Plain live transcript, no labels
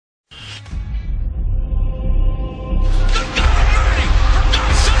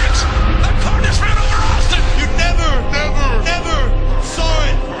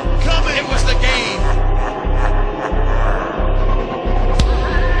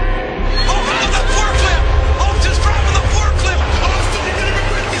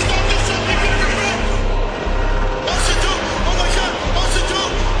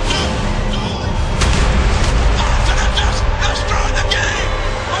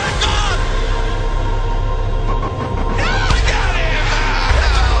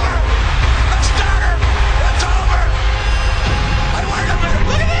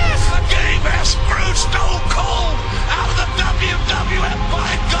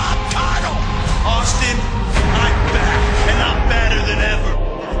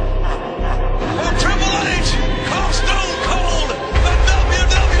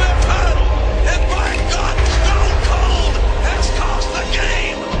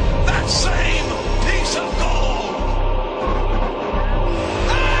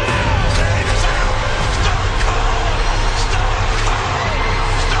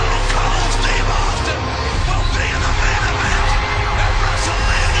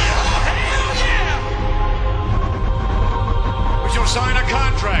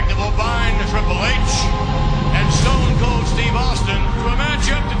contract that will bind Triple H and Stone Cold Steve Austin to a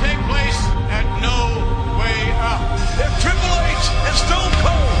matchup to take place at No Way Out. If Triple H and Stone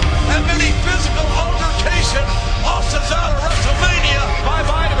Cold have any physical altercation, Austin's out of WrestleMania.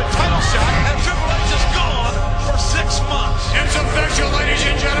 Bye-bye to a title shot, and Triple H is gone for 6 months. It's official, ladies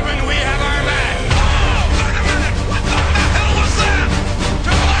and gentlemen, we have our man. Oh, wait a minute! What the hell was that?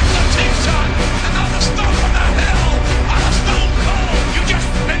 Triple H with a team shot, and now the stomp from the hell out of Stone Cold. You just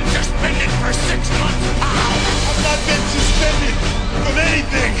been suspended for 6 months, pal. I've not been suspended from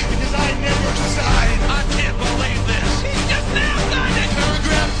anything because I never signed. I can't believe this. He's just now signed it.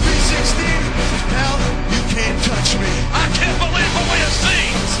 Paragraph 316. Now you can't touch me. I can't believe what we have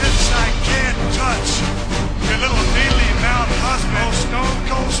seen. Since I can't touch your little mealy-mouthed husband, Stone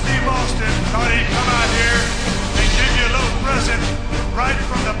Cold Steve Austin thought he'd come out here and give you a little present right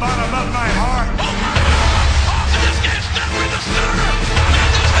from the bottom of my heart. Oh my God! Austin just can't stop with the starter. What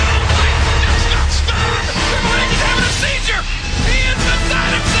the hell? It's not stunned. Triple H is having a seizure. He is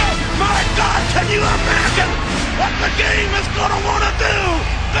beside himself. My God, can you imagine what the game is gonna want to do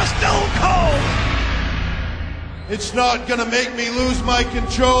to Stone Cold? It's not gonna make me lose my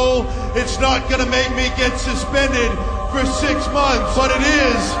control. It's not gonna make me get suspended for 6 months. But it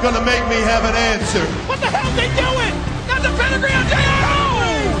is gonna make me have an answer. What the hell's he doing? Not the pedigree of JR!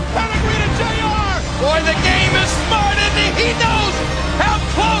 Oh! Pedigree to JR! Boy, the game is smart, isn't he? He knows how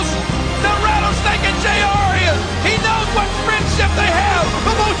close the Rattlesnake and JR is. He knows what friendship they have.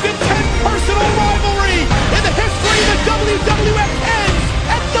 The most intense personal rivalry in the history of the WWF ends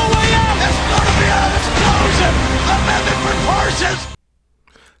at No Way Out. It's gonna be an explosion of epic proportions.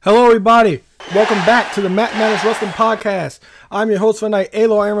 Hello, everybody. Welcome back to the Matt Madness Wrestling Podcast. I'm your host for the night,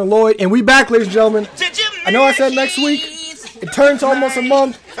 Alo Aaron Lloyd, and we back, ladies and gentlemen. I know I said next week. It turns almost a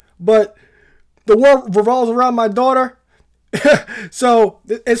month, but the world revolves around my daughter. So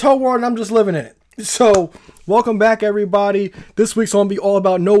it's her world, and I'm just living in it. So welcome back, everybody. This week's going to be all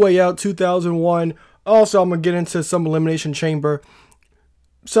about No Way Out 2001. Also, I'm going to get into some Elimination Chamber.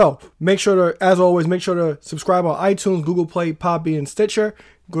 So make sure to, as always, make sure to subscribe on iTunes, Google Play, Podbean, and Stitcher.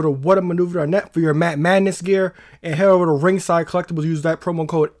 Go to whatamaneuver.net for your Matt Madness gear, and head over to Ringside Collectibles. Use that promo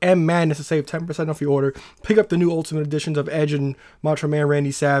code MMadness to save 10% off your order. Pick up the new Ultimate Editions of Edge and Macho Man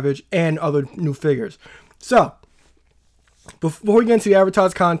Randy Savage and other new figures. So before we get into the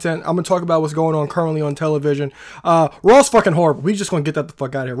advertised content, I'm going to talk about what's going on currently on television. Raw's fucking horrible. We just going to get that the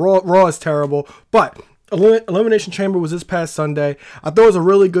fuck out of here. Raw is terrible, but Elimination Chamber was this past Sunday. I thought it was a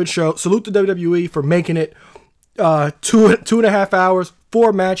really good show. Salute to WWE for making it 2.5 hours,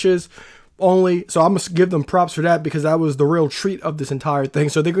 4 matches only. So I'm going to give them props for that because that was the real treat of this entire thing.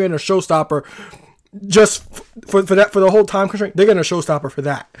 So they're getting a showstopper just for that, for the whole time constraint. They're getting a showstopper for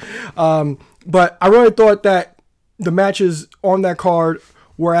that. But I really thought that the matches on that card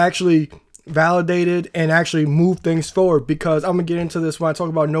were actually validated and actually moved things forward, because I'm going to get into this when I talk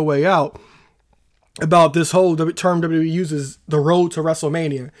about No Way Out, about this whole term WWE uses, the road to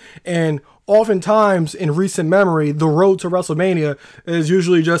WrestleMania. And oftentimes in recent memory, the road to WrestleMania is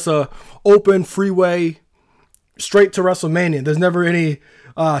usually just a open freeway straight to WrestleMania. There's never any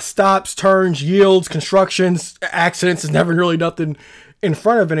stops, turns, yields, constructions, accidents. There's never really nothing in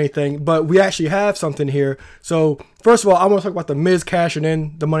front of anything, but we actually have something here. So first of all, I want to talk about the Miz cashing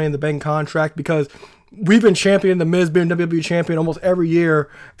in the Money in the Bank contract, because we've been championing the Miz being WWE champion almost every year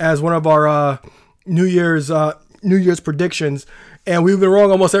as one of our New Year's predictions, and we've been wrong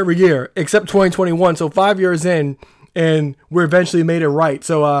almost every year except 2021. So 5 years in, and we eventually made it right.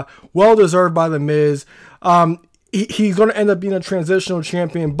 So well deserved by the Miz. He's going to end up being a transitional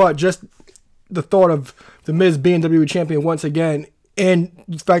champion, but just the thought of the Miz being WWE champion once again, and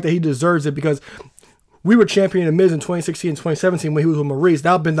the fact that he deserves it, because we were championing the Miz in 2016 and 2017 when he was with Maurice.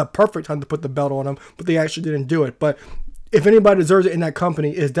 That would have been the perfect time to put the belt on him, but they actually didn't do it. But if anybody deserves it in that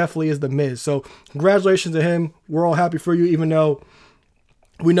company, it definitely is the Miz. So congratulations to him. We're all happy for you, even though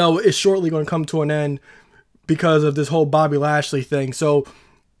we know it's shortly going to come to an end because of this whole Bobby Lashley thing. So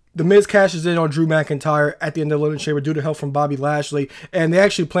the Miz cashes in on Drew McIntyre at the end of Elimination Chamber due to help from Bobby Lashley. And they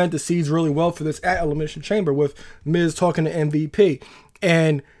actually planted the seeds really well for this at Elimination Chamber with Miz talking to MVP.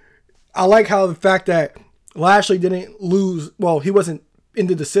 And I like how the fact that Lashley didn't lose, well, he wasn't in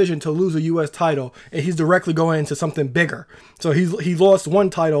the decision to lose a U.S. title, and he's directly going into something bigger. So he lost one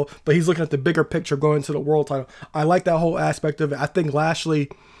title, but he's looking at the bigger picture going into the world title. I like that whole aspect of it. I think Lashley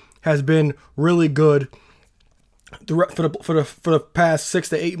has been really good for the past 6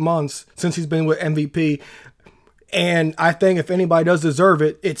 to 8 months since he's been with MVP, and I think if anybody does deserve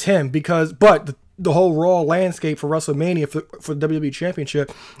it, it's him. But the whole Raw landscape for WrestleMania for the WWE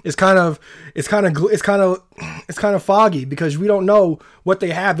Championship is kind of foggy because we don't know what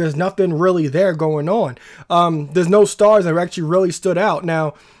they have. There's nothing really there going on. There's no stars that actually really stood out.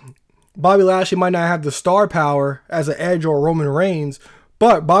 Now, Bobby Lashley might not have the star power as an Edge or Roman Reigns,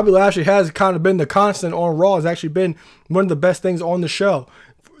 but Bobby Lashley has kind of been the constant on Raw. Has actually been one of the best things on the show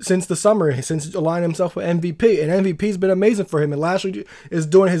since the summer, since aligning himself with MVP. And MVP's been amazing for him. And Lashley is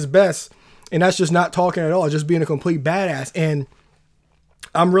doing his best. And that's just not talking at all, just being a complete badass. And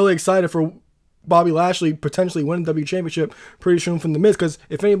I'm really excited for Bobby Lashley potentially winning the WWE Championship pretty soon from The Miz. Because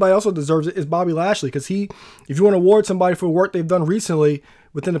if anybody also deserves it, it's Bobby Lashley. Because if you want to award somebody for work they've done recently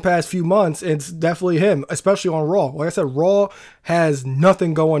within the past few months, it's definitely him, especially on Raw. Like I said, Raw has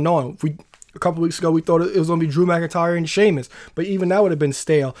nothing going on. A couple weeks ago, we thought it was going to be Drew McIntyre and Sheamus, but even that would have been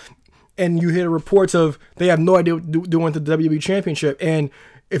stale. And you hear reports of they have no idea what to do with the WWE Championship. And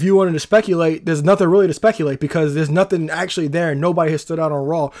if you wanted to speculate, there's nothing really to speculate because there's nothing actually there. Nobody has stood out on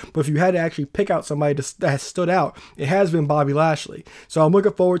Raw. But if you had to actually pick out somebody that has stood out, it has been Bobby Lashley. So I'm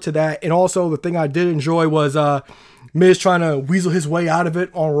looking forward to that. And also the thing I did enjoy was Miz trying to weasel his way out of it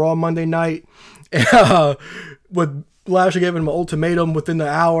on Raw Monday night. With Lashley giving him an ultimatum within the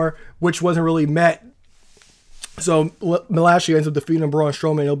hour, which wasn't really met. So Lashley ends up defeating Braun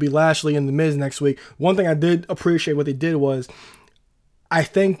Strowman. It'll be Lashley and The Miz next week. One thing I did appreciate what they did was, I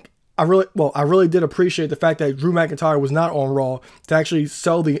really did appreciate the fact that Drew McIntyre was not on Raw to actually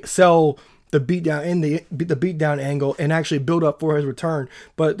sell the beatdown in the beatdown angle and actually build up for his return.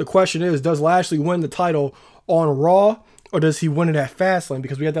 But the question is, does Lashley win the title on Raw or does he win it at Fastlane?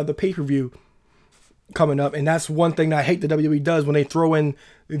 Because we have to have the pay-per-view coming up, and that's one thing that I hate the WWE does when they throw in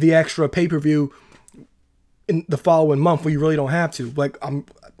the extra pay-per-view in the following month where you really don't have to. Like I'm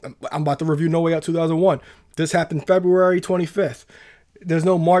about to review No Way Out 2001. This happened February 25th. There's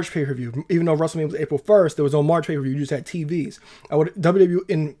no March pay-per-view. Even though WrestleMania was April 1st, there was no March pay-per-view. You just had TVs.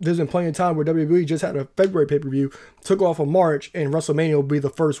 There's been plenty of time where WWE just had a February pay-per-view, took off of March, and WrestleMania will be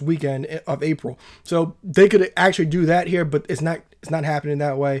the first weekend of April. So they could actually do that here, but it's not happening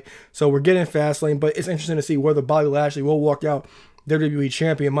that way. So we're getting Fastlane, but it's interesting to see whether Bobby Lashley will walk out WWE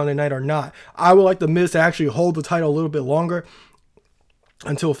champion Monday night or not. I would like The Miz to actually hold the title a little bit longer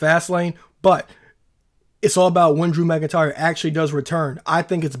until Fastlane, but it's all about when Drew McIntyre actually does return. I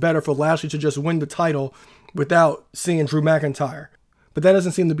think it's better for Lashley to just win the title without seeing Drew McIntyre. But that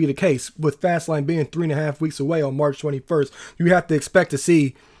doesn't seem to be the case. With Fastlane being 3.5 weeks away on March 21st, you have to expect to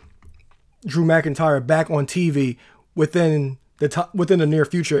see Drew McIntyre back on TV within the near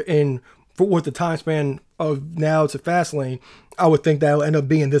future. And with the time span of now to Fastlane, I would think that'll end up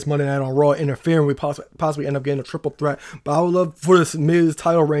being this Monday night on Raw, interfering. We possibly end up getting a triple threat. But I would love for this Miz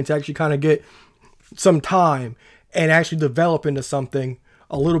title reign to actually kind of get some time and actually develop into something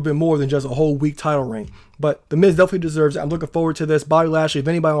a little bit more than just a whole week title reign. But The Miz definitely deserves it. I'm looking forward to this. Bobby Lashley, if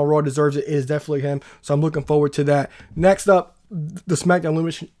anybody on Raw deserves it, it is definitely him. So I'm looking forward to that. Next up, the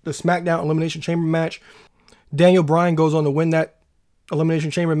SmackDown Elimination Chamber match. Daniel Bryan goes on to win that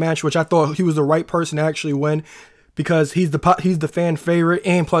Elimination Chamber match, which I thought he was the right person to actually win, because he's the fan favorite,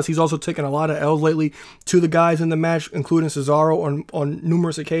 and plus he's also taken a lot of L's lately to the guys in the match, including Cesaro on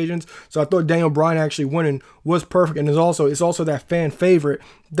numerous occasions. So I thought Daniel Bryan actually winning was perfect, and it's also that fan favorite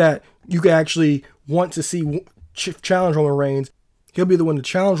that you could actually want to see challenge Roman Reigns. He'll be the one to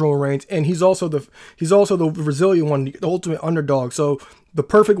challenge Roman Reigns, and he's also the resilient one, the ultimate underdog. So the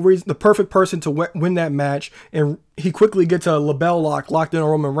perfect person to win that match, and he quickly gets a label locked in on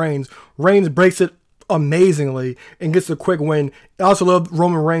Roman Reigns. Reigns breaks it amazingly and gets a quick win. I also love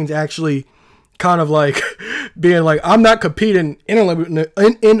Roman Reigns actually kind of like being like, I'm not competing in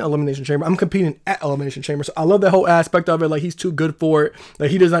Elimination Chamber, I'm competing at Elimination Chamber. So I love that whole aspect of it. Like, he's too good for it. Like,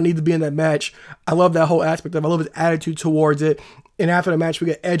 he does not need to be in that match. I love that whole aspect of it. I love his attitude towards it. And after the match, we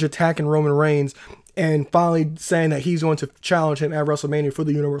get Edge attacking Roman Reigns and finally saying that he's going to challenge him at WrestleMania for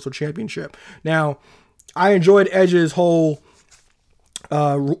the Universal Championship. Now, I enjoyed Edge's whole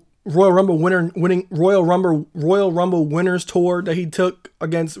Royal Rumble winners tour that he took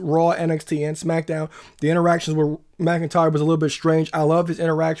against Raw, NXT, and SmackDown. The interactions with McIntyre was a little bit strange. I love his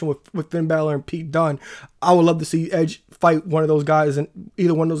interaction with Finn Balor and Pete Dunne. I would love to see Edge fight one of those guys, in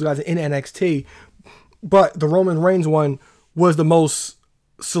either one of those guys in NXT. But the Roman Reigns one was the most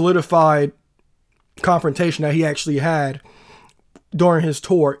solidified confrontation that he actually had during his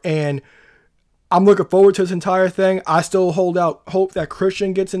tour, and I'm looking forward to this entire thing. I still hold out hope that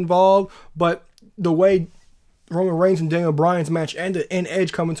Christian gets involved, but the way Roman Reigns and Daniel Bryan's match ended, and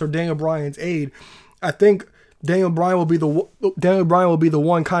Edge coming to Daniel Bryan's aid, I think Daniel Bryan will be the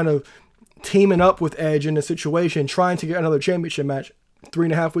one kind of teaming up with Edge in the situation, trying to get another championship match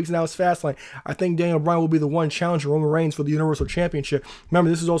 3.5 weeks now is Fastlane. I think Daniel Bryan will be the one challenging Roman Reigns for the Universal Championship. Remember,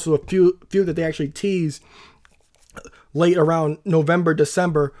 this is also a feud that they actually teased late around November,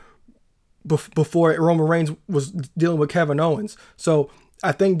 December, before Roman Reigns was dealing with Kevin Owens. So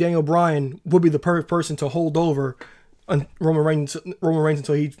I think Daniel Bryan would be the perfect person to hold over Roman Reigns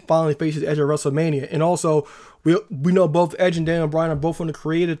until he finally faces Edge at WrestleMania. And also, we know both Edge and Daniel Bryan are both on the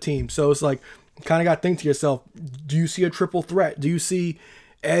creative team. So it's like, kind of got to think to yourself, do you see a triple threat? Do you see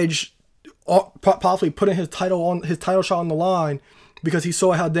Edge possibly putting his title shot on the line because he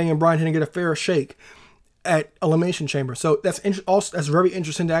saw how Daniel Bryan didn't get a fair shake at Elimination Chamber? So that's very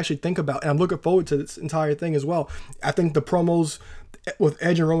interesting to actually think about, and I'm looking forward to this entire thing as well. I think the promos with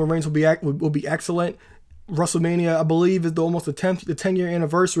Edge and Roman Reigns will be excellent. WrestleMania, I believe, is almost the 10-year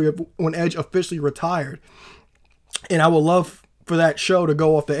anniversary of when Edge officially retired, and I would love for that show to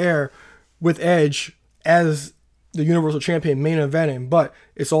go off the air with Edge as the Universal Champion main eventing. But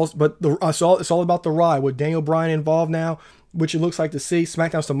it's all about the ride with Daniel Bryan involved now, which it looks like to see.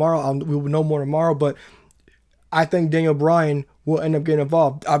 SmackDown's tomorrow. We will know more tomorrow, but I think Daniel Bryan will end up getting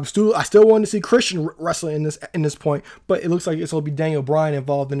involved. I still want to see Christian wrestling in this point, but it looks like it's going to be Daniel Bryan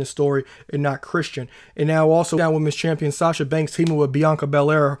involved in this story and not Christian. And now also down Women's Champion Sasha Banks teaming with Bianca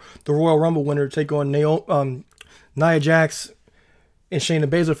Belair, the Royal Rumble winner, to take on Nia Jax and Shayna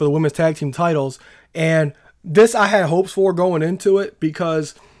Baszler for the women's tag team titles. And this I had hopes for going into it,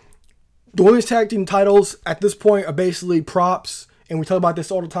 because the women's tag team titles at this point are basically props. And we talk about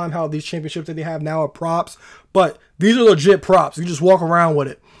this all the time, how these championships that they have now are props. But these are legit props. You just walk around with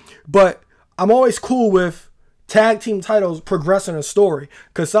it. But I'm always cool with tag team titles progressing a story.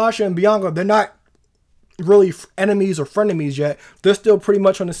 Because Sasha and Bianca, they're not really enemies or frenemies yet. They're still pretty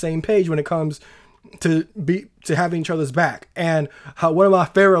much on the same page when it comes to having each other's back. And one of my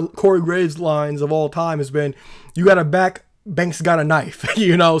favorite Corey Graves lines of all time has been, "You got a back, Banks got a knife."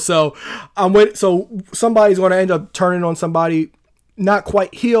 So so somebody's going to end up turning on somebody, not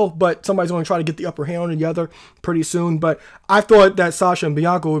quite heel, but somebody's going to try to get the upper hand on the other pretty soon. But I thought that Sasha and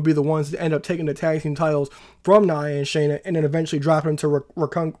Bianca would be the ones to end up taking the tag team titles from Nia and Shayna, and then eventually dropping them to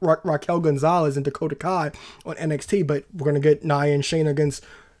Raquel Gonzalez and Dakota Kai on NXT. But we're going to get Nia and Shayna against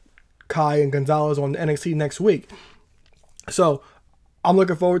Kai and Gonzalez on NXT next week. So I'm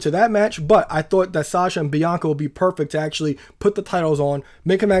looking forward to that match, but I thought that Sasha and Bianca would be perfect to actually put the titles on,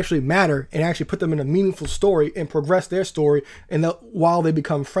 make them actually matter, and actually put them in a meaningful story and progress their story, and while they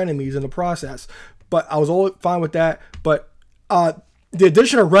become frenemies in the process. But I was all fine with that. But the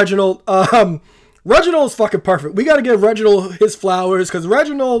addition of Reginald, Reginald is fucking perfect. We got to give Reginald his flowers, because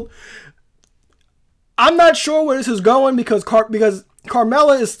Reginald, I'm not sure where this is going, because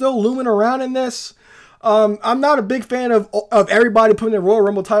Carmella is still looming around in this. I'm not a big fan of everybody putting the Royal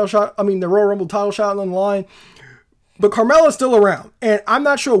Rumble title shot on the line. But Carmella's still around, and I'm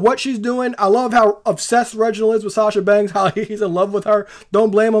not sure what she's doing. I love how obsessed Reginald is with Sasha Banks, how he's in love with her.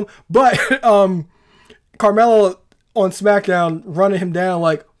 Don't blame him. But Carmella on SmackDown running him down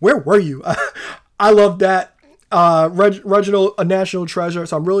like, where were you? I love that. Reginald, a national treasure,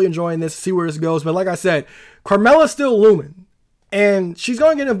 so I'm really enjoying this, see where this goes. But like I said, Carmella's still looming. And she's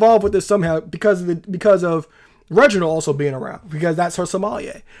going to get involved with this somehow because of Reginald also being around, because that's her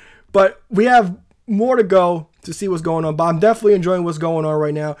sommelier. But we have more to go to see what's going on. But I'm definitely enjoying what's going on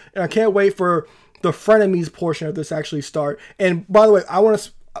right now. And I can't wait for the frenemies portion of this actually start. And by the way,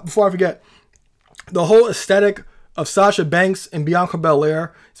 before I forget, the whole aesthetic of Sasha Banks and Bianca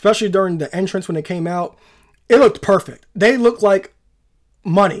Belair, especially during the entrance when it came out, it looked perfect. They looked like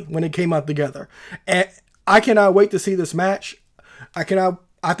money when it came out together. And I cannot wait to see this match. I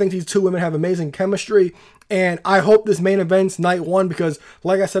think these two women have amazing chemistry, and I hope this main event's night one, because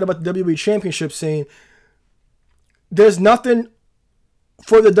like I said about the WWE Championship scene, there's nothing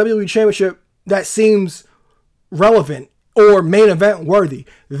for the WWE Championship that seems relevant or main event worthy.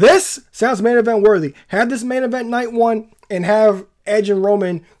 This sounds main event worthy. Have this main event night one and have Edge and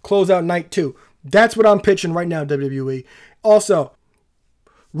Roman close out night two. That's what I'm pitching right now, WWE. Also,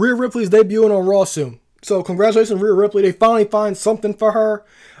 Rhea Ripley's debuting on Raw soon. So congratulations, Rhea Ripley. They finally find something for her.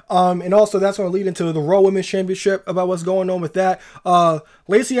 And also that's going to lead into the Raw Women's Championship, about what's going on with that.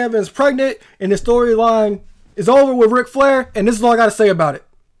 Lacey Evans pregnant, and the storyline is over with Ric Flair. And this is all I got to say about it.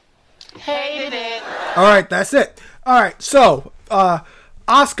 Hated it. All right, that's it. All right, so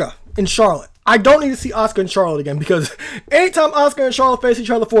Asuka and Charlotte. I don't need to see Asuka and Charlotte again, because anytime Asuka and Charlotte face each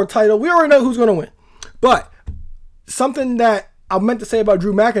other for a title, we already know who's going to win. But something that I meant to say about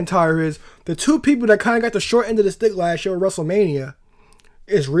Drew McIntyre is the two people that kind of got the short end of the stick last year at WrestleMania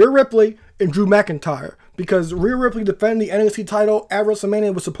is Rhea Ripley and Drew McIntyre, because Rhea Ripley defending the NXT title at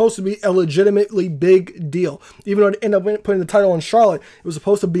WrestleMania was supposed to be a legitimately big deal. Even though they ended up putting the title on Charlotte, it was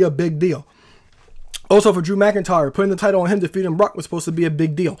supposed to be a big deal. Also for Drew McIntyre, putting the title on him defeating Brock was supposed to be a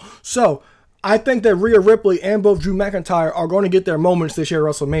big deal. So I think that Rhea Ripley and both Drew McIntyre are going to get their moments this year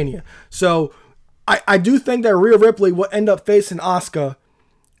at WrestleMania. So I do think that Rhea Ripley will end up facing Asuka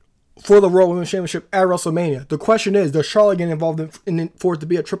for the Raw Women's Championship at WrestleMania. The question is, does Charlotte get involved in for it to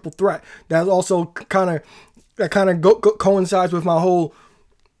be a triple threat? That also kind of coincides with my whole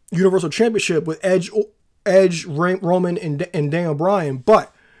Universal Championship with Edge, Roman, and Daniel Bryan.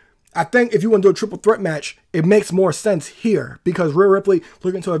 But I think if you want to do a triple threat match, it makes more sense here because Rhea Ripley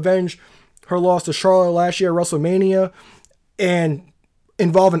looking to avenge her loss to Charlotte last year at WrestleMania and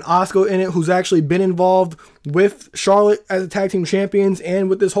involving Asuka in it, who's actually been involved with Charlotte as a tag team champions and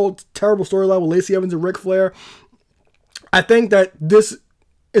with this whole terrible storyline with Lacey Evans and Ric Flair. I think that this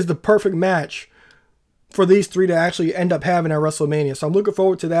is the perfect match for these three to actually end up having at WrestleMania. So I'm looking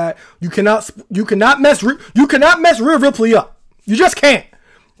forward to that. You cannot mess Rhea Ripley up. You just can't.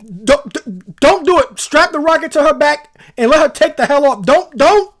 Don't do it. Strap the rocket to her back and let her take the hell off.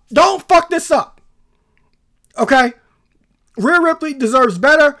 Don't fuck this up. Okay? Rhea Ripley deserves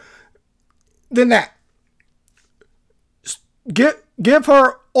better than that. Give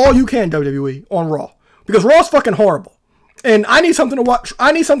her all you can, WWE, on Raw. Because Raw's fucking horrible. And I need something to watch.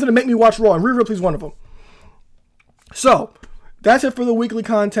 I need something to make me watch Raw, and Rhea Ripley's one of them. So, that's it for the weekly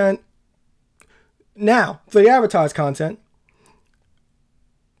content. Now, for the advertised content,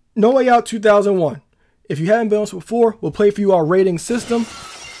 No Way Out 2001. If you haven't been on this before, we'll play for you our rating system.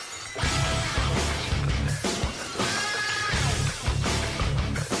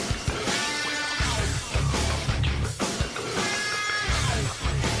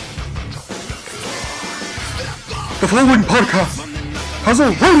 The following podcast has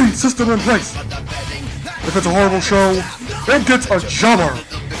a rating system in place. If it's a horrible show, it gets a jobber.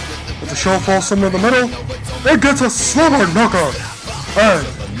 If the show falls somewhere in the middle, it gets a slobber knocker. And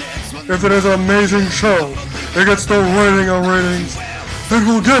if it is an amazing show, it gets the rating of ratings. It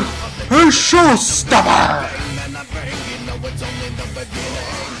will get a showstopper.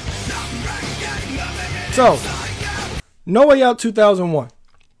 So, No Way Out 2001.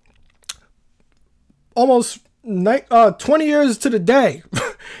 Almost 20 years to the day,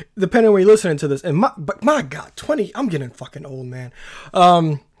 depending on when you're listening to this. And my God, 20, I'm getting fucking old, man.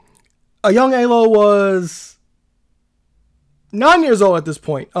 A young Alo was 9 years old at this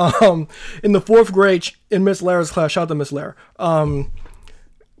point, in the 4th grade in Miss Lara's class. Shout out to Miss Lara.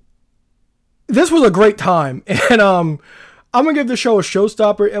 This was a great time, and I'm going to give this show a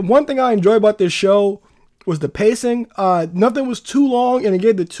showstopper. And one thing I enjoy about this show was the pacing. Nothing was too long, and it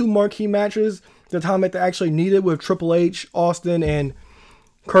gave the two marquee matches the time that they actually needed with Triple H, Austin, and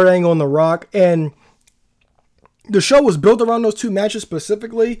Kurt Angle and The Rock. And the show was built around those two matches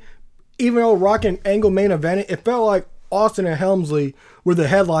specifically. Even though Rock and Angle main evented, it felt like Austin and Helmsley were the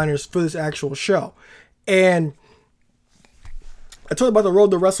headliners for this actual show. And I told about the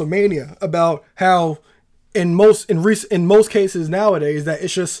road to WrestleMania, about how in most cases nowadays that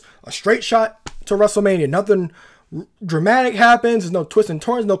it's just a straight shot to WrestleMania. Nothing dramatic happens. There's no twists and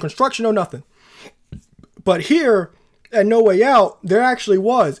turns, no construction, no nothing. But here at No Way Out, there actually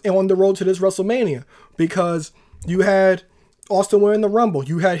was on the road to this WrestleMania, because you had Austin winning the Rumble.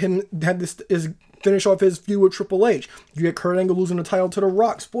 You had him this finish off his feud with Triple H. You had Kurt Angle losing the title to The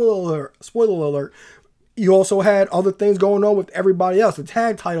Rock. Spoiler alert. You also had other things going on with everybody else. The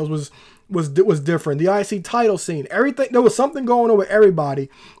tag titles was different. The IC title scene, everything. There was something going on with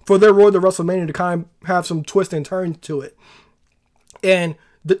everybody for their road to WrestleMania to kind of have some twist and turns to it. And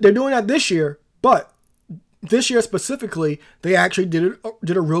they're doing that this year, but this year specifically, they actually did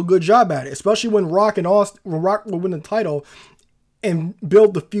a real good job at it, especially when Rock will win the title and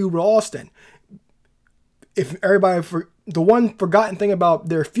build the feud with Austin. If everybody, the one forgotten thing about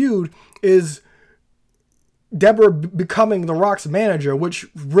their feud is Deborah becoming The Rock's manager, which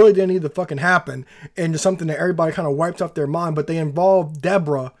really didn't need to fucking happen, and just something that everybody kind of wiped off their mind. But they involved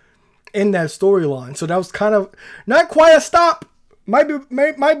Deborah in that storyline, so that was kind of not quite a stop. Might be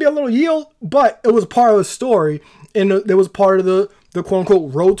a little yield, but it was part of the story, and it was part of the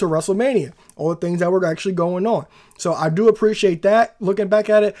quote-unquote road to WrestleMania, all the things that were actually going on. So I do appreciate that, looking back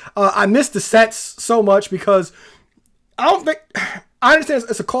at it. I missed the sets so much because I understand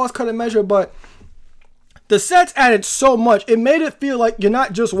it's a cost-cutting measure, but the sets added so much. It made it feel like you're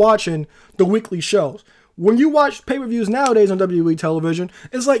not just watching the weekly shows. When you watch pay-per-views nowadays on WWE television,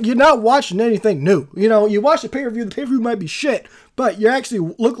 it's like you're not watching anything new. You know, you watch the pay-per-view might be shit, but you're actually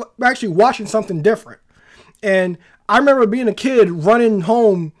watching something different. And I remember being a kid running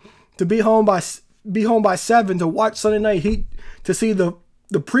home to be home by 7 to watch Sunday Night Heat to see the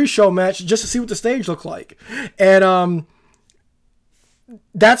pre-show match just to see what the stage looked like. And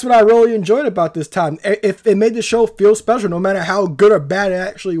that's what I really enjoyed about this time. It made the show feel special no matter how good or bad it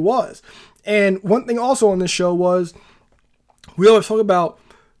actually was. And one thing also on this show was we always talk about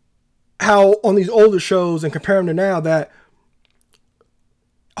how on these older shows and compare them to now that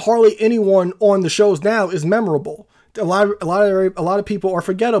hardly anyone on the shows now is memorable. A lot of people are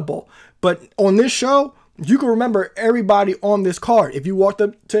forgettable. But on this show, you can remember everybody on this card. If you walked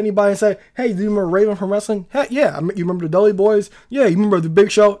up to anybody and said, "Hey, do you remember Raven from wrestling?" Heck yeah. You remember the Dudley Boys? Yeah. You remember the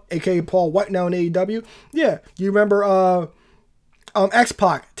Big Show, aka Paul White now in AEW? Yeah. You remember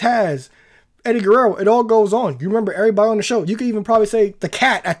X-Pac, Taz, Eddie Guerrero? It all goes on. You remember everybody on the show. You could even probably say the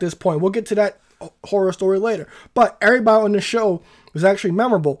Cat at this point. We'll get to that horror story later. But everybody on the show was actually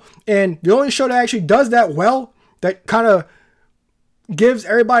memorable. And the only show that actually does that well, that kind of gives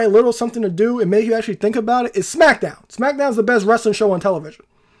everybody a little something to do and make you actually think about it, is SmackDown. SmackDown is the best wrestling show on television,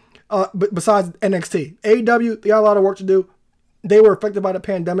 besides NXT. AEW, they got a lot of work to do. They were affected by the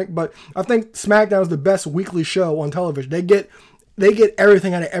pandemic, but I think SmackDown is the best weekly show on television. They get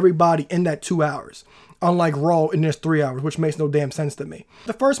everything out of everybody in that 2 hours, unlike Raw in this 3 hours, which makes no damn sense to me.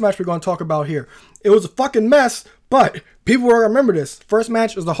 The first match we're going to talk about here, it was a fucking mess, but people will remember this. First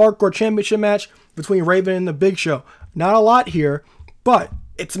match was the Hardcore Championship match between Raven and the Big Show. Not a lot here, but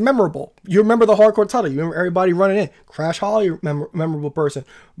it's memorable. You remember the Hardcore title. You remember everybody running in. Crash Holly, memorable person.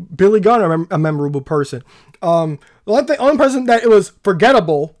 Billy Gunn, a memorable person. The only person that it was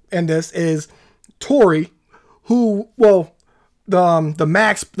forgettable in this is Tori, who, well, the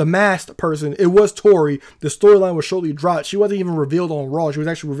masked person, it was Tori. The storyline was shortly dropped. She wasn't even revealed on Raw. She was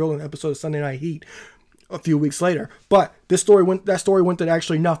actually revealed in an episode of Sunday Night Heat a few weeks later. But that story went to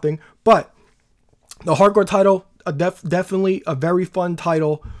actually nothing. But the Hardcore title, definitely a very fun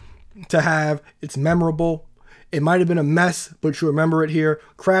title to have. It's memorable. It might have been a mess, but you remember it here.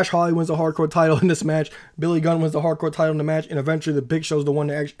 Crash Holly wins the Hardcore title in this match. Billy Gunn wins the Hardcore title in the match. And eventually the Big Show's the one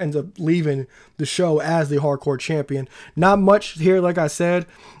that ends up leaving the show as the Hardcore champion. Not much here, like I said.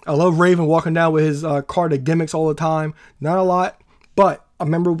 I love Raven walking down with his card of gimmicks all the time. Not a lot, but a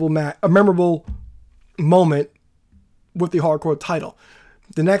memorable moment with the Hardcore title.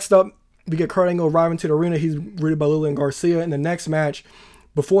 The next up, we get Kurt Angle arriving to the arena. He's greeted by Lillian Garcia. In the next match,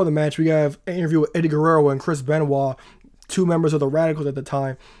 before the match, we have an interview with Eddie Guerrero and Chris Benoit, two members of the Radicals at the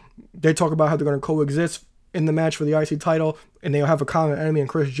time. They talk about how they're going to coexist in the match for the IC title, and they'll have a common enemy in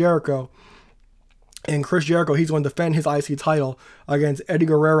Chris Jericho. And Chris Jericho, he's going to defend his IC title against Eddie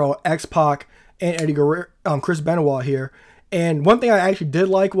Guerrero, X-Pac, and Chris Benoit here. And one thing I actually did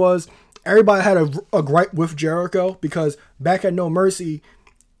like was everybody had a gripe with Jericho, because back at No Mercy,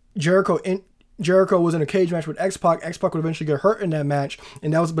 Jericho was in a cage match with X-Pac. X-Pac would eventually get hurt in that match,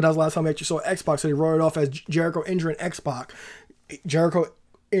 and that was the last time we actually saw X-Pac, so they wrote it off as Jericho injuring X-Pac. Jericho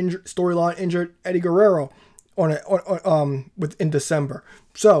storyline injured Eddie Guerrero in December.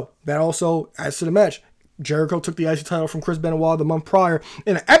 So that also adds to the match. Jericho took the IC title from Chris Benoit the month prior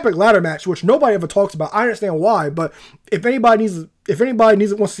in an epic ladder match, which nobody ever talks about. I understand why, but if anybody wants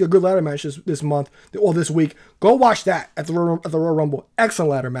to see a good ladder match this month or this week, go watch that at the Royal Rumble.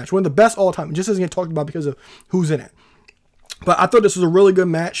 Excellent ladder match, one of the best all time. It just doesn't get talked about because of who's in it. But I thought this was a really good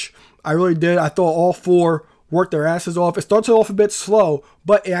match. I really did. I thought all four worked their asses off. It starts off a bit slow,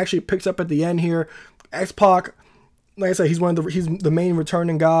 but it actually picks up at the end here. X-Pac, like I said, he's the main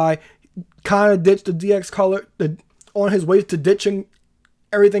returning guy. Kind of ditched the DX color on his way to ditching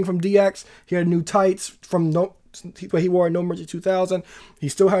everything from DX. He had new tights he wore at No Mercy 2000. He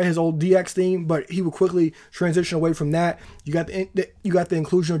still had his old DX theme, but he would quickly transition away from that. You got the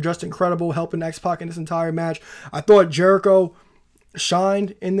inclusion of Just Incredible helping X-Pac in this entire match. I thought Jericho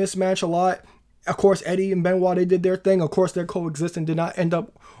shined in this match a lot. Of course, Eddie and Benoit, they did their thing. Of course, their coexistence did not end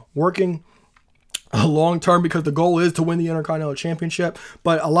up working long term, because the goal is to win the Intercontinental Championship.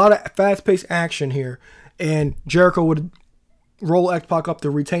 But a lot of fast-paced action here, and Jericho would roll X-Pac up to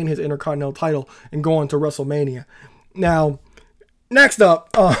retain his Intercontinental title and go on to WrestleMania. Now, next up,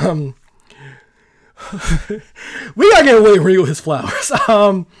 we gotta give William Regal his flowers.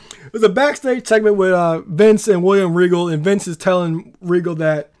 It was a backstage segment with Vince and William Regal, and Vince is telling Regal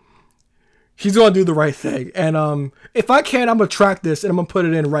that he's gonna do the right thing. And if I can, I'm gonna track this and I'm gonna put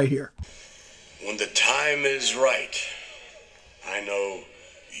it in right here. When the time is right, I know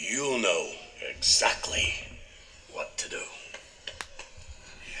you'll know exactly what to do.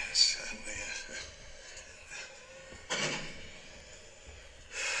 Yes,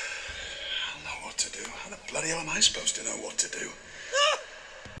 I'll know what to do. How the bloody hell am I supposed to know what to do?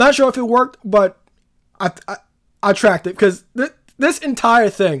 Not sure if it worked, but I tracked it, because this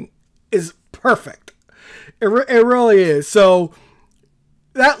entire thing is perfect. It really is. So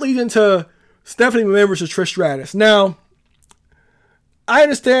that leads into Stephanie McMahon versus Trish Stratus. Now, I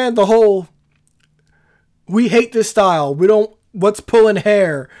understand the whole, we hate this style. We don't, what's pulling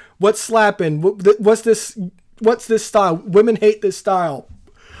hair? What's slapping? What's this style? Women hate this style.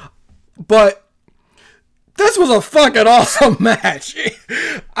 But this was a fucking awesome match.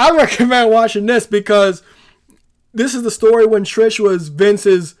 I recommend watching this because this is the story when Trish was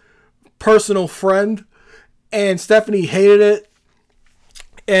Vince's personal friend and Stephanie hated it.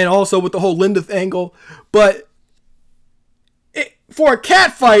 And also with the whole Linda angle. But for a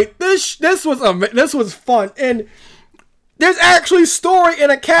cat fight, this was fun. And there's actually story in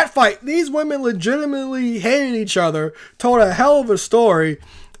a cat fight. These women legitimately hated each other. Told a hell of a story.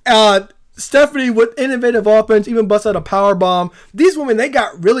 Stephanie with innovative offense, even busted a power bomb. These women, they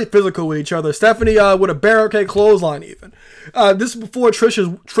got really physical with each other. Stephanie with a barricade clothesline even. This is before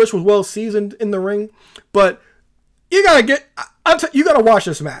Trish was well seasoned in the ring. But you gotta watch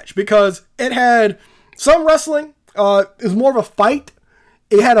this match because it had some wrestling. It was more of a fight.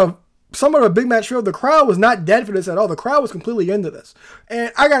 It had somewhat of a big match feel. The crowd was not dead for this at all. The crowd was completely into this.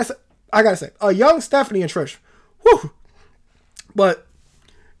 And I gotta say, a young Stephanie and Trish, whew. But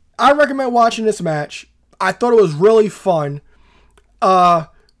I recommend watching this match. I thought it was really fun.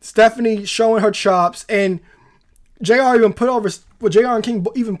 Stephanie showing her chops, and JR and King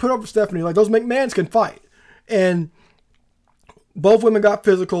even put over Stephanie. Like, those McMahons can fight. And both women got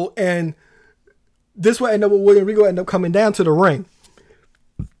physical, and this would end up with William Regal end up coming down to the ring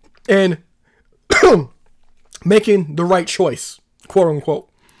and making the right choice, quote unquote.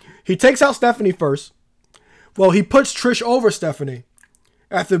 He takes out Stephanie first. Well, he puts Trish over Stephanie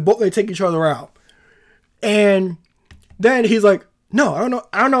after both they take each other out. And then he's like, no, I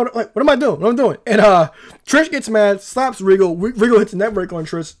don't know. Like, what am I doing? And Trish gets mad, slaps Regal. Regal hits a net break on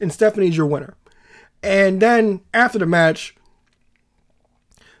Trish, and Stephanie's your winner. And then after the match,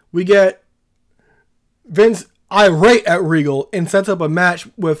 we get Vince irate at Regal and sets up a match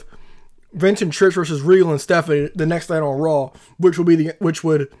with Vince and Trish versus Regal and Stephanie the next night on Raw, which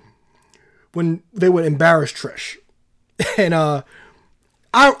would when they would embarrass Trish. And I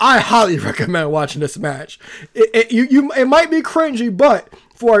highly recommend watching this match. It might be cringy, but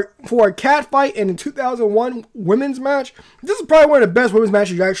for a cat fight and a 2001 women's match, this is probably one of the best women's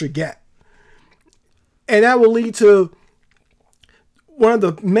matches you actually get. And that will lead to one of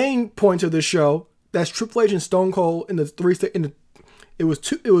the main points of this show. That's Triple H and Stone Cold in the it was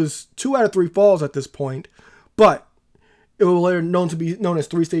 2 out of 3 falls at this point, but it was later known as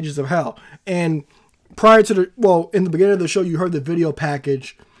 3 stages of hell. And prior to in the beginning of the show, you heard the video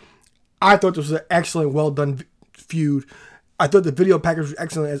package. I thought this was an excellent, well done feud. I thought the video package was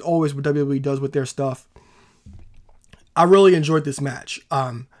excellent, as always what WWE does with their stuff. I really enjoyed this match.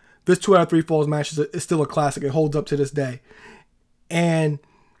 This 2 out of 3 falls match is still a classic. It holds up to this day. And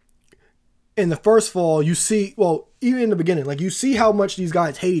in the first fall, you see, even in the beginning, like, you see how much these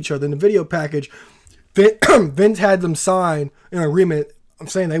guys hate each other. In the video package, Vince had them sign an agreement. I'm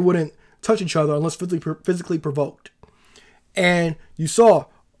saying they wouldn't touch each other unless physically provoked. And you saw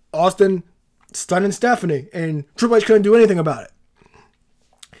Austin stunning Stephanie, and Triple H couldn't do anything about it.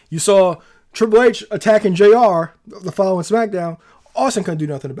 You saw Triple H attacking JR the following SmackDown. Austin couldn't do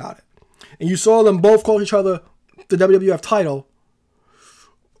nothing about it. And you saw them both call each other the WWF title.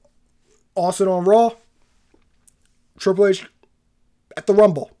 Austin on Raw, Triple H at the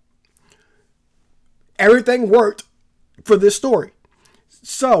Rumble. Everything worked for this story.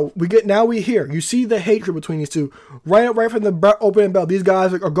 So we hear. You see the hatred between these two. Right from the opening bell, these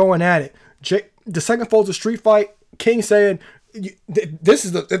guys are going at it. The second fall's a street fight. King saying, "This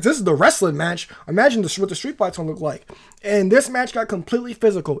is the wrestling match. Imagine what the street fight's gonna look like." And this match got completely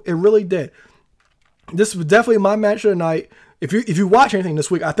physical. It really did. This was definitely my match of the night. If you watch anything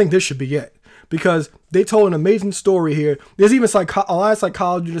this week, I think this should be it, because they told an amazing story here. There's even a lot of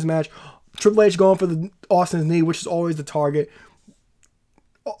psychology in this match. Triple H going for Austin's knee, which is always the target.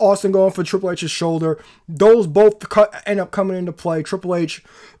 Austin going for Triple H's shoulder. Those both end up coming into play. Triple H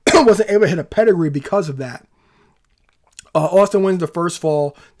wasn't able to hit a pedigree because of that. Austin wins the first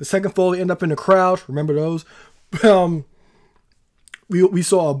fall. The second fall, they end up in the crowd. Remember those? We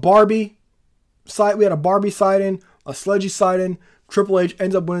saw a Barbie side. We had a Barbie sighting, a Sledgy sighting. Triple H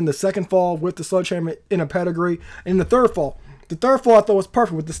ends up winning the second fall with the sledgehammer in a pedigree. And in the third fall I thought was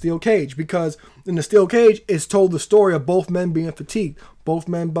perfect with the steel cage, because in the steel cage, it's told the story of both men being fatigued, both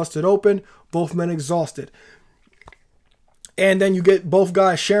men busted open, both men exhausted. And then you get both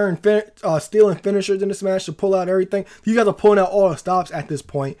guys sharing, stealing finishers in this match to pull out everything. You guys are pulling out all the stops at this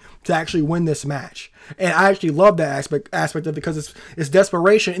point to actually win this match. And I actually love that aspect of it because it's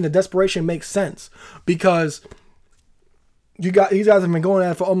desperation, and the desperation makes sense. Because these guys have been going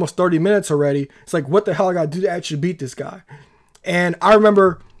at it for almost 30 minutes already. It's like, what the hell I got to do to actually beat this guy? And I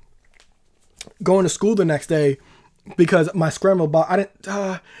remember going to school the next day because my scramble box,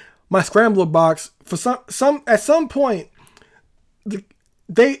 my scrambler box, for at some point,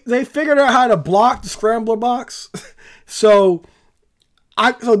 they figured out how to block the scrambler box. so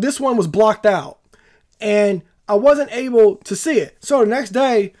this one was blocked out and I wasn't able to see it. So the next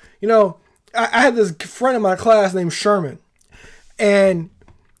day, I had this friend in my class named Sherman, and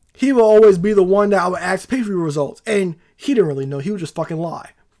he will always be the one that I would ask pay-per-view results, and he didn't really know. He would just fucking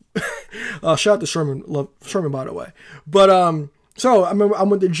lie. Shout out to Sherman. Love Sherman, by the way. But so I remember I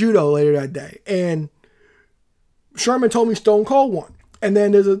went to judo later that day, and Sherman told me Stone Cold won. And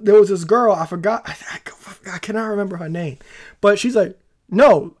then there was this girl, I forgot, I cannot remember her name, but she's like,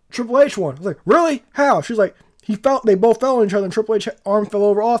 no, Triple H won. I was like, really? How? She's like, they both fell on each other and Triple H's arm fell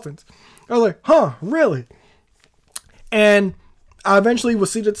over Austin's. I was like, huh, really? And I eventually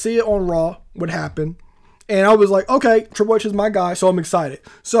was see it on Raw, what happened. And I was like, okay, Triple H is my guy, so I'm excited.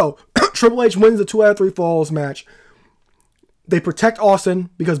 So Triple H wins the 2 out of 3 falls match. They protect Austin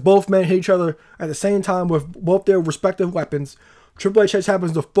because both men hit each other at the same time with both their respective weapons. Triple H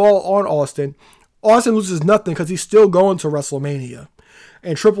happens to fall on Austin. Austin loses nothing because he's still going to WrestleMania.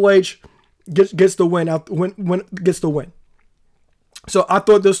 And Triple H gets the win. Gets the win. So I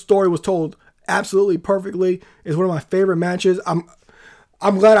thought this story was told absolutely perfectly. It's one of my favorite matches. I'm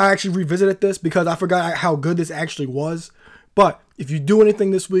glad I actually revisited this because I forgot how good this actually was. But if you do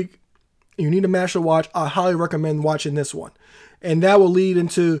anything this week, you need a match to watch, I highly recommend watching this one. And that will lead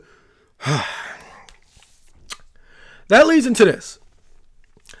into... that leads into this.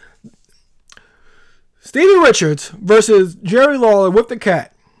 Stevie Richards versus Jerry Lawler with the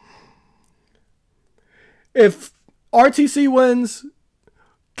Cat. If RTC wins,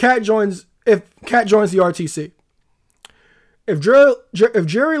 Cat joins the RTC. If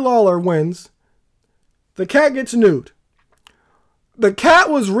Jerry Lawler wins, the Cat gets nude. The Cat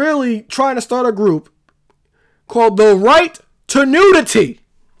was really trying to start a group called The Right to Nudity.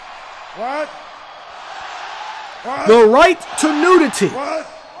 What? The Right to Nudity. What?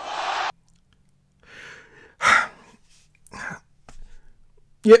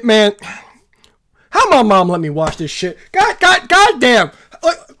 Yeah, man. How my mom let me watch this shit? God damn.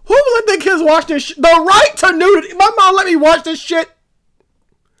 Like, who let the kids watch this shit? The Right to Nudity. My mom let me watch this shit.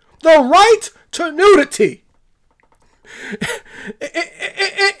 The Right to Nudity.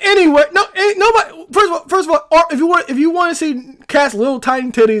 Anyway, nobody. First of all, if you want to see Cat's little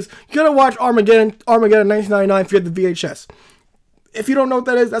tiny titties, you gotta watch Armageddon 1999 if you have the VHS. If you don't know what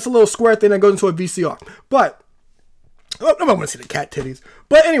that is, that's a little square thing that goes into a VCR. But nobody want to see the Cat titties.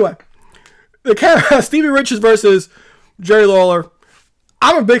 But anyway, the Cat Stevie Richards versus Jerry Lawler.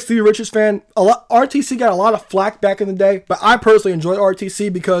 I'm a big Stevie Richards fan. RTC got a lot of flack back in the day, but I personally enjoyed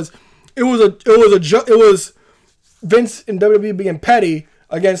RTC because it was Vince and WWE being petty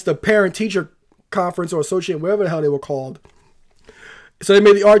against the parent-teacher conference or association, whatever the hell they were called. So they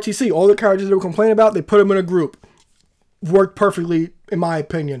made the RTC. All the characters they were complaining about, they put them in a group. Worked perfectly, in my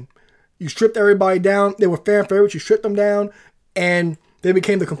opinion. You stripped everybody down. They were fan favorites. You stripped them down, and they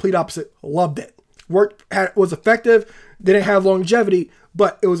became the complete opposite. Loved it. Was effective. Didn't have longevity,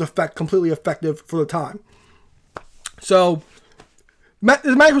 but it was completely effective for the time. So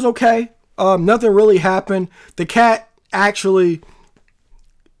this match was okay. Nothing really happened. The Cat actually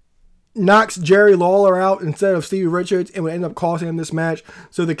knocks Jerry Lawler out instead of Stevie Richards and would end up costing him this match.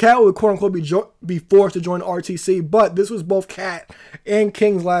 So the Cat would quote unquote be forced to join RTC, but this was both Cat and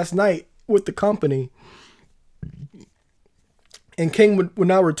King's last night with the company. And King would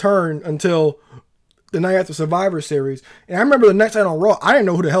not return until the night after Survivor Series. And I remember the next night on Raw, I didn't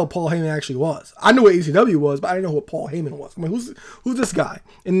know who the hell Paul Heyman actually was. I knew what ECW was, but I didn't know who Paul Heyman was. I mean, who's this guy?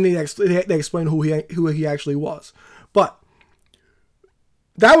 And they explained who he actually was. But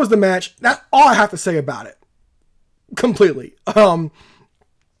that was the match. That's all I have to say about it. Completely.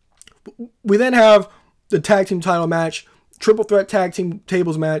 We then have the tag team title match, triple threat tag team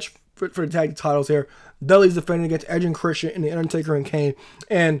tables match for the tag team titles here. Dudley's defending against Edge and Christian and The Undertaker and Kane.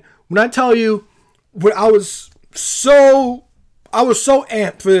 And when I tell you, when I was so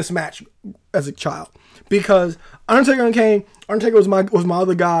amped for this match as a child because Undertaker and Kane, Undertaker was my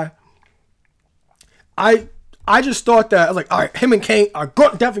other guy. I just thought that I was like, all right, him and Kane are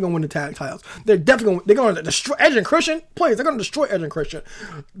definitely gonna win the tag titles. They're gonna destroy Edge and Christian. Please, they're gonna destroy Edge and Christian.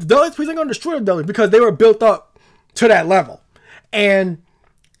 The Dudleys, please, they're gonna destroy the Dudleys because they were built up to that level. And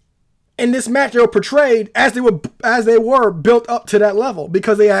in this match, they were portrayed as they were built up to that level,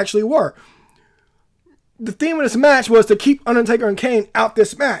 because they actually were. The theme of this match was to keep Undertaker and Kane out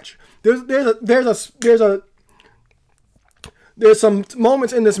this match. There's some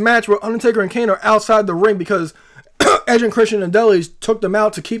moments in this match where Undertaker and Kane are outside the ring because Edge and Christian and Dudley took them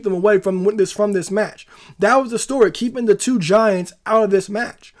out to keep them away from this match. That was the story, keeping the two giants out of this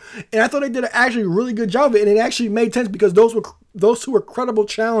match. And I thought they did an actually really good job of it, and it actually made sense because those two were credible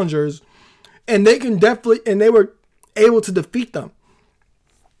challengers, and they were able to defeat them.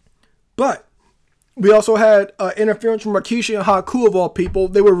 But we also had interference from Rikishi and Haku, of all people.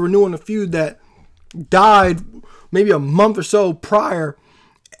 They were renewing a feud that died maybe a month or so prior,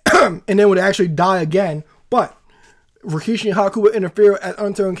 and then would actually die again. But Rikishi and Haku would interfere as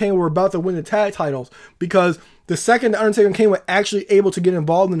Undertaker and Kane were about to win the tag titles, because the second that Undertaker and Kane were actually able to get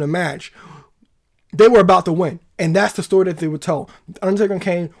involved in the match, they were about to win. And that's the story that they would tell. Undertaker and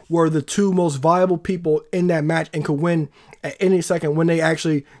Kane were the two most viable people in that match and could win at any second when they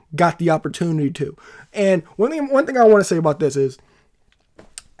actually got the opportunity to. And one thing I want to say about this is,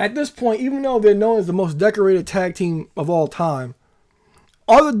 at this point, even though they're known as the most decorated tag team of all time,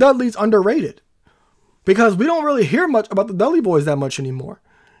 are the Dudleys underrated? Because we don't really hear much about the Dudley Boys that much anymore.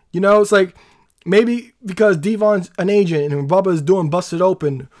 You know, it's like, maybe because Devon's an agent and Bubba's doing Busted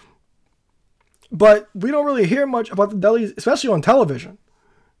Open, but we don't really hear much about the Dudleys, especially on television.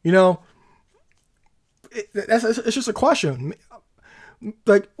 You know, it's just a question.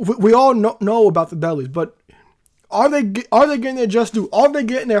 Like, we all know about the Dudleys, but are they getting their just due? Are they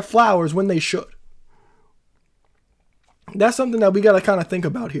getting their flowers when they should? That's something that we got to kind of think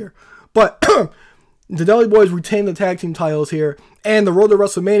about here. But the Dudley Boys retain the tag team titles here, and the road to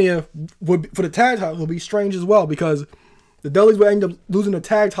WrestleMania for the tag titles will be strange as well, because the Dudleys will end up losing the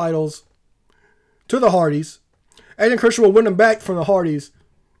tag titles to the Hardys. Edge and Christian will win them back from the Hardys.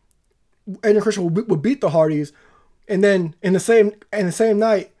 Edge and Christian will beat the Hardys, and then in the same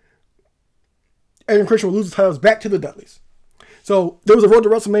night, Edge and Christian will lose the titles back to the Dudleys. So there was a road to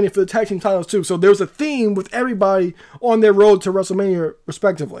WrestleMania for the tag team titles too. So there was a theme with everybody on their road to WrestleMania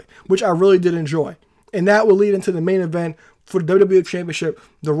respectively, which I really did enjoy. And that will lead into the main event for the WWE Championship,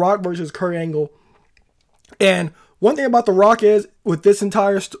 The Rock versus Kurt Angle. And one thing about The Rock is, with this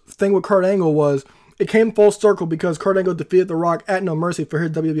entire thing with Kurt Angle, was it came full circle because Kurt Angle defeated The Rock at No Mercy for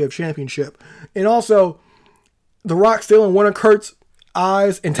his WWF Championship. And also, The Rock stealing one of Kurt's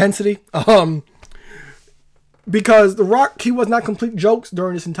eyes, intensity, because The Rock, he was not complete jokes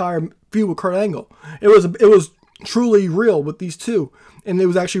during this entire feud with Kurt Angle. It was truly real with these two, and it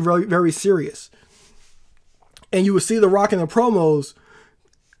was actually very, very serious. And you would see The Rock in the promos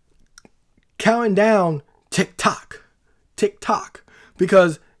counting down tick-tock, tick-tock,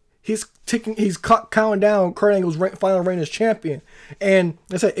 because he's counting down Kurt Angle's final reign as champion. And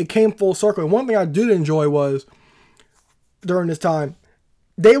I said, it came full circle. And one thing I did enjoy was, during this time,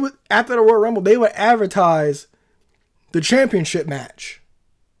 they would, after the Royal Rumble, they would advertise the championship match.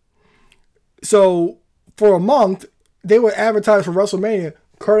 So for a month, they would advertise for WrestleMania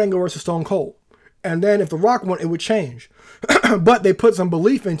Kurt Angle versus Stone Cold. And then if The Rock won, it would change. But they put some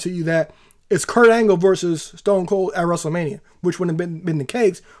belief into you that it's Kurt Angle versus Stone Cold at WrestleMania, which wouldn't have been the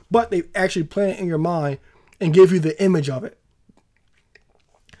case, but they actually plant it in your mind and give you the image of it.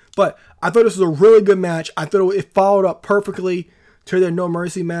 But I thought this was a really good match. I thought it followed up perfectly to their No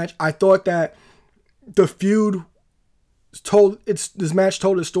Mercy match. I thought that the feud this match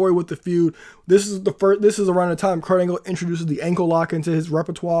told a story with the feud. This is around the time Kurt Angle introduces the ankle lock into his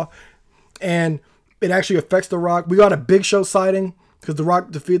repertoire, and it actually affects The Rock. We got a Big Show sighting because The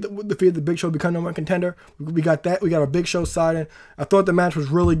Rock defeated the Big Show to become ¡No contender. We got that. We got a Big Show sighting. I thought the match was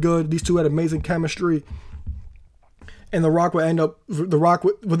really good. These two had amazing chemistry. And The Rock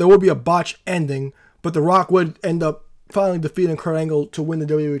there would be a botch ending, but The Rock would end up finally defeating Kurt Angle to win the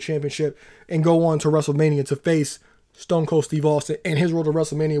WWE Championship and go on to WrestleMania to face Stone Cold Steve Austin, and his road to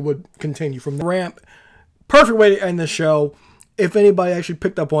WrestleMania would continue from the ramp. Perfect way to end the show, if anybody actually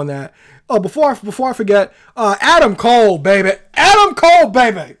picked up on that. Oh, before I forget, Adam Cole, baby. Adam Cole,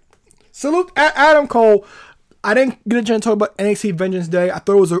 baby. Salute Adam Cole. I didn't get a chance to talk about NXT Vengeance Day. I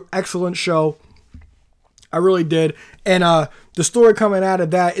thought it was an excellent show. I really did. And the story coming out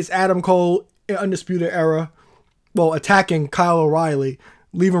of that is Adam Cole in Undisputed Era, attacking Kyle O'Reilly,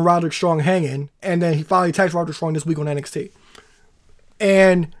 leaving Roderick Strong hanging, and then he finally attacks Roderick Strong this week on NXT.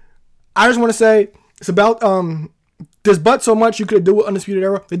 And I just want to say, it's about there's but so much you could do with Undisputed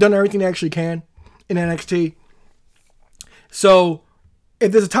Era. They've done everything they actually can in NXT. So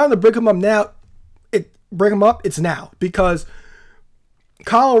if there's a time to break them up now, it's now, because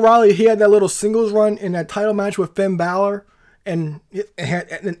Kyle O'Reilly, he had that little singles run in that title match with Finn Balor, and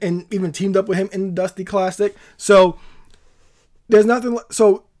even teamed up with him in the Dusty Classic. So there's nothing.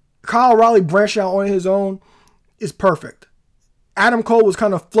 So Kyle O'Reilly branching out on his own is perfect. Adam Cole was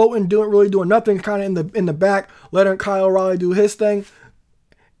kind of floating, doing nothing, kind of in the back, letting Kyle O'Reilly do his thing.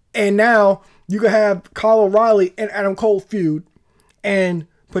 And now you could have Kyle O'Reilly and Adam Cole feud, and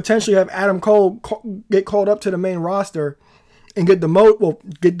potentially have Adam Cole get called up to the main roster and get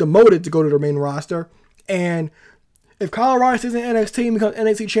demoted to go to the main roster. And if Kyle O'Reilly stays in NXT and becomes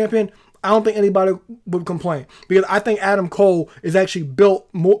NXT champion, I don't think anybody would complain, because I think Adam Cole is actually built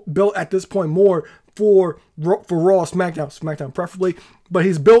at this point more for Raw, SmackDown preferably, but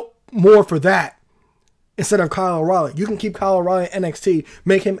he's built more for that instead of Kyle O'Reilly. You can keep Kyle O'Reilly in NXT,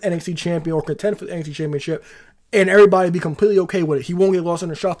 make him NXT champion or contend for the NXT championship, and everybody be completely okay with it. He won't get lost in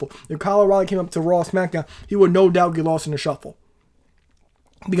the shuffle. If Kyle O'Reilly came up to Raw, SmackDown, he would no doubt get lost in the shuffle,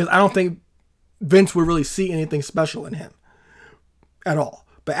 because I don't think Vince would really see anything special in him at all.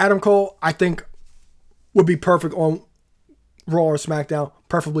 But Adam Cole, I think, would be perfect on Raw or SmackDown,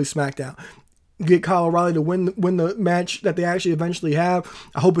 preferably SmackDown. Get Kyle O'Reilly to win the match that they actually eventually have.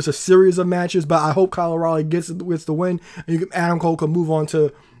 I hope it's a series of matches, but I hope Kyle O'Reilly gets the win, and Adam Cole can move on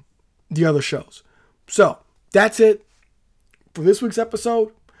to the other shows. So that's it for this week's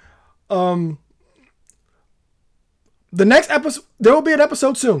episode. The next episode, there will be an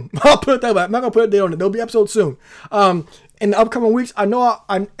episode soon. I'll put it that way. I'm not gonna put a date on it. There'll be an episode soon. In the upcoming weeks, I know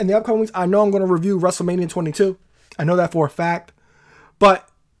I'm going to review WrestleMania 22. I know that for a fact, but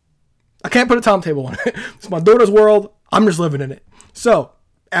I can't put a timetable on it. It's my daughter's world. I'm just living in it. So,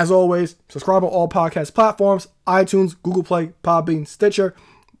 as always, subscribe on all podcast platforms: iTunes, Google Play, Podbean, Stitcher.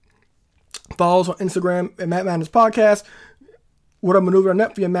 Follow us on Instagram at Matt Madness Podcast. What a maneuver on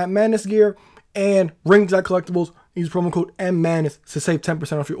net for your Matt Madness gear, and Ringside Collectibles. Use promo code MMadness to save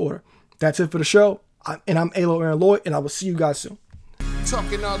 10% off your order. That's it for the show. I'm Alo Aaron Lloyd, and I will see you guys soon.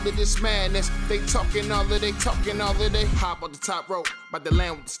 Talking all of this madness, they talking all of they. Hop on the top rope, about to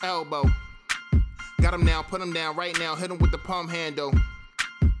land with this elbow. Got him now, put him down right now, hit him with the palm handle.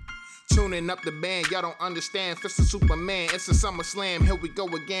 Tuning up the band, y'all don't understand. Fist of Superman, it's a SummerSlam. Here we go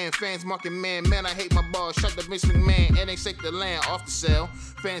again. Fans marking man, I hate my balls. Shut the Vince McMahon, it ain't shake the land off the cell.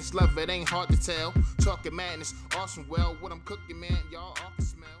 Fans love it, ain't hard to tell. Talking madness, awesome. Well, what I'm cooking, man, y'all off the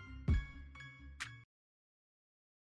smell.